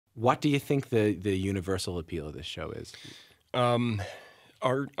What do you think the universal appeal of this show is?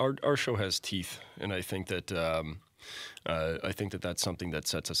 Our show has teeth, and I think that that's something that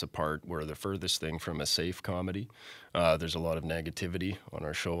sets us apart. We're the furthest thing from a safe comedy. There's a lot of negativity on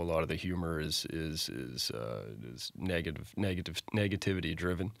our show. A lot of the humor is negativity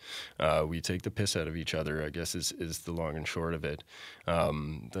driven. We take the piss out of each other, I guess is the long and short of it.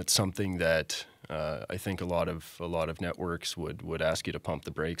 That's something that I think a lot of networks would ask you to pump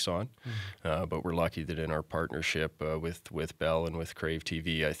the brakes on. But we're lucky that in our partnership with Bell and with Crave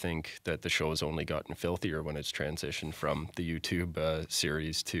TV, I think that the show has only gotten filthier when it's transitioned from the YouTube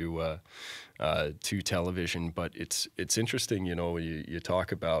series to television. But it's interesting, you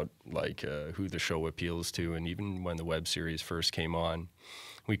talk about like who the show appeals to, and even when the web series first came on,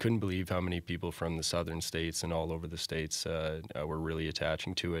 we couldn't believe how many people from the southern states and all over the states were really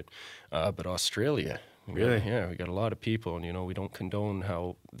attaching to it. But Australia, really? We got a lot of people, and we don't condone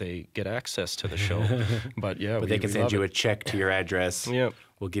how they get access to the show. But they can send you a check to your address. Yeah.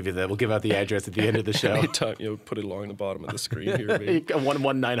 We'll give out the address at the end of the show. Anytime, put it along the bottom of the screen here. Maybe. A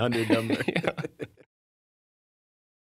 11900 number. Yeah.